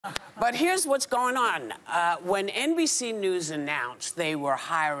But here's what's going on. When NBC News announced they were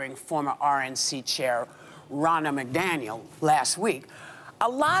hiring former RNC chair Ronna McDaniel last week, a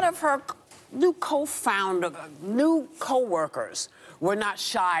lot of her new co-workers were not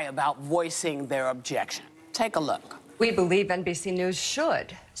shy about voicing their objection. Take a look. We believe NBC News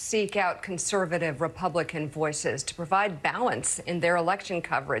should seek out conservative Republican voices to provide balance in their election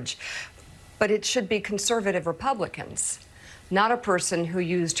coverage. But it should be conservative Republicans, not a person who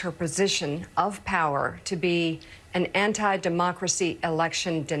used her position of power to be an anti-democracy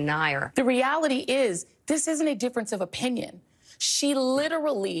election denier. The reality is, this isn't a difference of opinion. She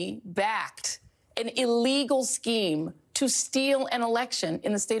literally backed an illegal scheme to steal an election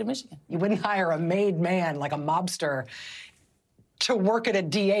in the state of Michigan. You wouldn't hire a made man like a mobster to work at a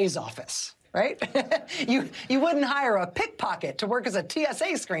DA's office, right? you wouldn't hire a pickpocket to work as a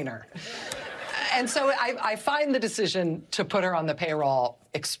TSA screener. And so I find the decision to put her on the payroll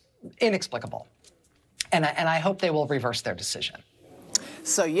inexplicable. And I hope they will reverse their decision.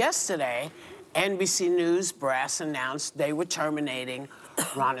 So yesterday, NBC News brass announced they were terminating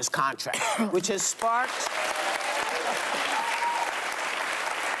Ronna's contract, which has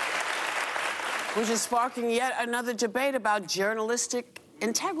sparking yet another debate about journalistic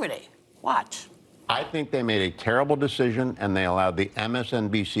integrity. Watch. I think they made a terrible decision, and they allowed the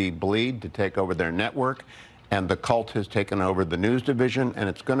MSNBC bleed to take over their network, and the cult has taken over the news division, and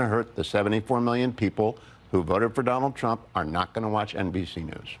it's going to hurt the 74 million people who voted for Donald Trump are not going to watch NBC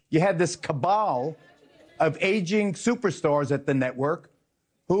News. You had this cabal of aging superstars at the network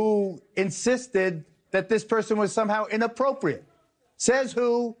who insisted that this person was somehow inappropriate. Says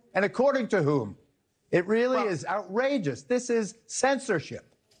who and according to whom. It really is outrageous. This is censorship.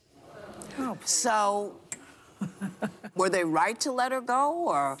 So, were they right to let her go,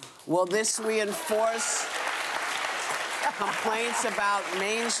 or will this reinforce complaints about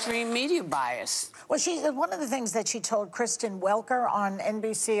mainstream media bias? Well, one of the things that she told Kristen Welker on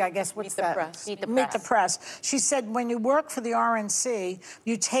NBC, I guess, what's that? Meet the Press. She said, when you work for the RNC,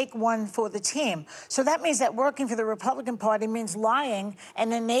 you take one for the team. So that means that working for the Republican Party means lying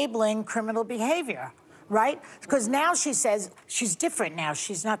and enabling criminal behavior. Right? Because now she says she's different now.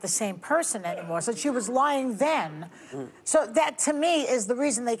 She's not the same person anymore. So she was lying then. So that, to me, is the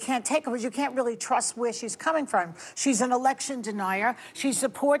reason they can't take her, because you can't really trust where she's coming from. She's an election denier. She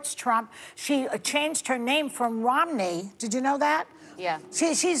supports Trump. She changed her name from Romney. Did you know that? Yeah.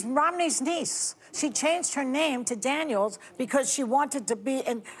 She's Romney's niece. She changed her name to Daniels because she wanted to be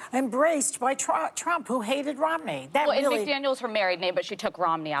embraced by Trump, who hated Romney. And McDaniel's her married name, but she took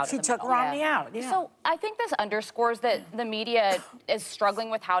Romney out. She took Romney out, yeah. So I think this underscores that the media is struggling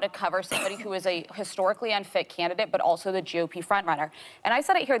with how to cover somebody who is a historically unfit candidate, but also the GOP frontrunner. And I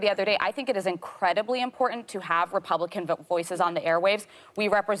said it here the other day, I think it is incredibly important to have Republican voices on the airwaves. We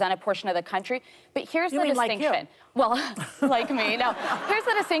represent a portion of the country. But here's the distinction. Like you? Well, like me. Now, here's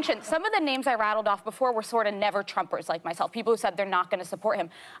the distinction. Some of the names I rattled off before were sort of never Trumpers like myself, people who said they're not going to support him.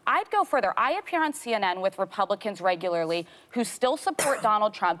 I'd go further. I appear on CNN with Republicans regularly who still support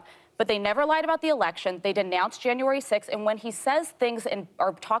Donald Trump, but they never lied about the election. They denounced January 6th, and when he says things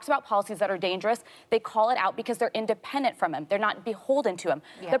or talks about policies that are dangerous, they call it out because they're independent from him. They're not beholden to him.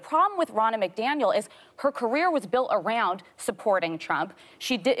 Yeah. The problem with Ronna McDaniel is her career was built around supporting Trump.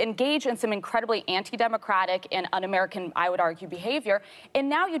 She did engage in some incredibly anti-democratic and un-American, I would argue, behavior, and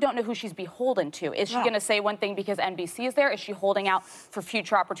now you don't know who she's beholden to. Is she going to say one thing because NBC is there? Is she holding out for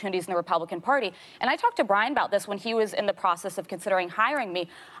future opportunities in the Republican Party? And I talked to Brian about this when he was in the process of considering hiring me.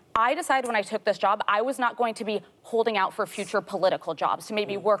 I decided when I took this job, I was not going to be holding out for future political jobs, to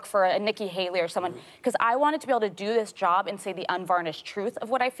maybe work for a Nikki Haley or someone, because I wanted to be able to do this job and say the unvarnished truth of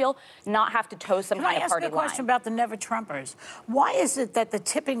what I feel, not have to toe some kind of party line. Can I ask you a question about the Never Trumpers? Why is it that the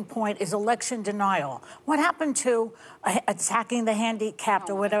tipping point is election denial? What happened to attacking the handicapped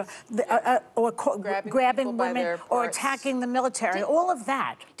or whatever, or grabbing women or attacking the military, all of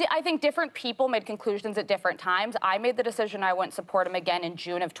that? I think different people made conclusions at different times. I made the decision I wouldn't support him again in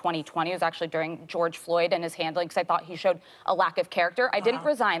June of 2020. It was actually during George Floyd and his handling, because I thought he showed a lack of character. I didn't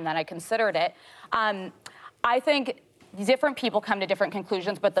resign then. I considered it. I think different people come to different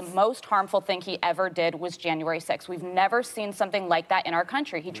conclusions, but the most harmful thing he ever did was January 6th. We've never seen something like that in our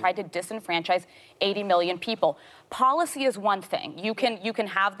country. He tried to disenfranchise 80 million people. Policy is one thing. You can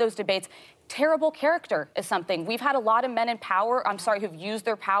have those debates. Terrible character is something. We've had a lot of men in power, who've used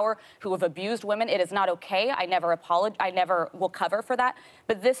their power, who have abused women. It is not okay. I never apologize. I never will cover for that.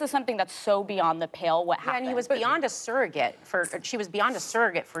 But this is something that's so beyond the pale what happened. And he was beyond a surrogate she was beyond a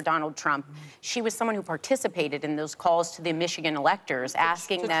surrogate for Donald Trump. She was someone who participated in those calls to the Michigan electors,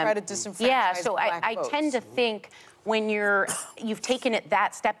 asking them. To try to disenfranchise Yeah, so I votes. tend to think when you've taken it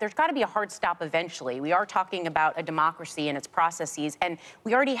that step, there's got to be a hard stop eventually. We are talking about a democracy and its processes, and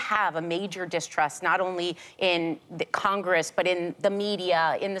we already have a major distrust, not only in the Congress, but in the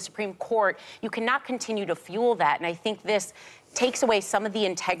media, in the Supreme Court. You cannot continue to fuel that, and I think this takes away some of the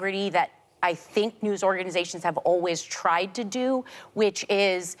integrity that I think news organizations have always tried to do, which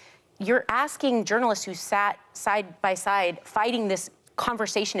is you're asking journalists who sat side by side fighting this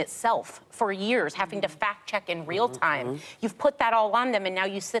conversation itself for years, having to fact check in real time. You've put that all on them, and now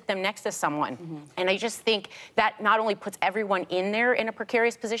you sit them next to someone. And I just think that not only puts everyone in there in a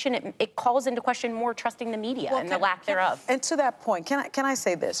precarious position, it calls into question more trusting the media and the lack thereof. And to that point, can I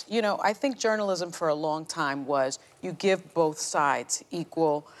say this? You know, I think journalism for a long time was you give both sides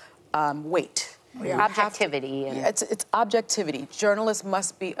equal weight. Objectivity. It's objectivity. Journalists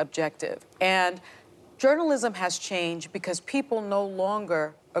must be objective. And journalism has changed because people no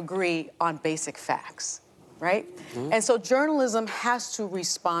longer agree on basic facts, right? And so journalism has to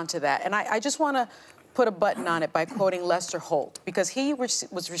respond to that. And I just want to put a button on it by quoting Lester Holt, because he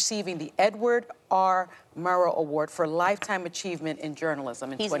was receiving the Edward R. Murrow Award for Lifetime Achievement in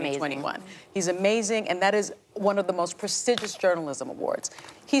Journalism in 2021. Amazing. He's amazing, and that is one of the most prestigious journalism awards.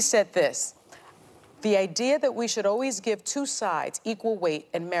 He said this: "The idea that we should always give two sides equal weight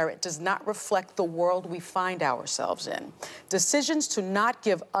and merit does not reflect the world we find ourselves in. Decisions to not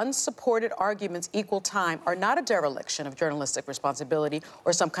give unsupported arguments equal time are not a dereliction of journalistic responsibility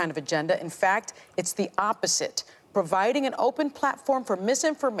or some kind of agenda. In fact, it's the opposite. Providing an open platform for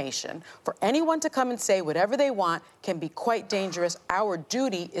misinformation, for anyone to come and say whatever they want, can be quite dangerous. Our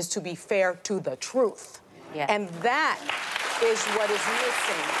duty is to be fair to the truth." And that is what is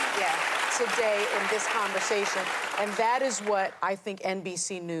missing today in this conversation. And that is what I think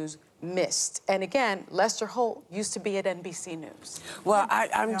NBC News missed. And again, Lester Holt used to be at NBC News. Well,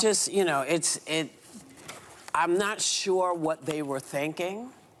 I'm just, you know, I'm not sure what they were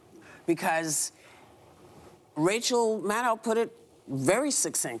thinking, because Rachel Maddow put it very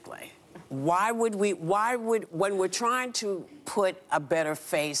succinctly. When we're trying to put a better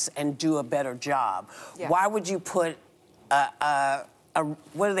face and do a better job, why would you put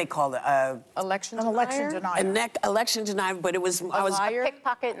what do they call it? Election denier? Election denier, but it was... A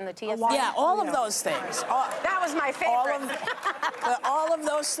pickpocket in the TSA? Yeah, all of those things. That was my favorite. All of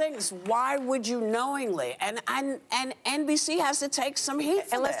those things. Why would you knowingly? And NBC has to take some heat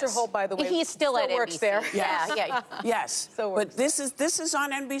for And Lester Holt, by the way, he's still at works NBC. there. Yes. But this is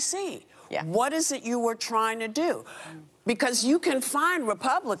on NBC. Yeah. What is it you were trying to do? Because you can find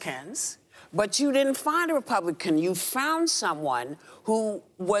Republicans, but you didn't find a Republican. You found someone who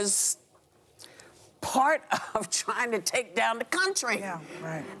was part of trying to take down the country. Yeah,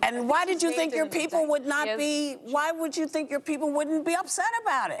 right. And why did you think your people would not be, why would you think your people wouldn't be upset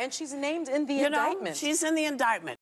about it? And she's named in the indictment. She's in the indictment.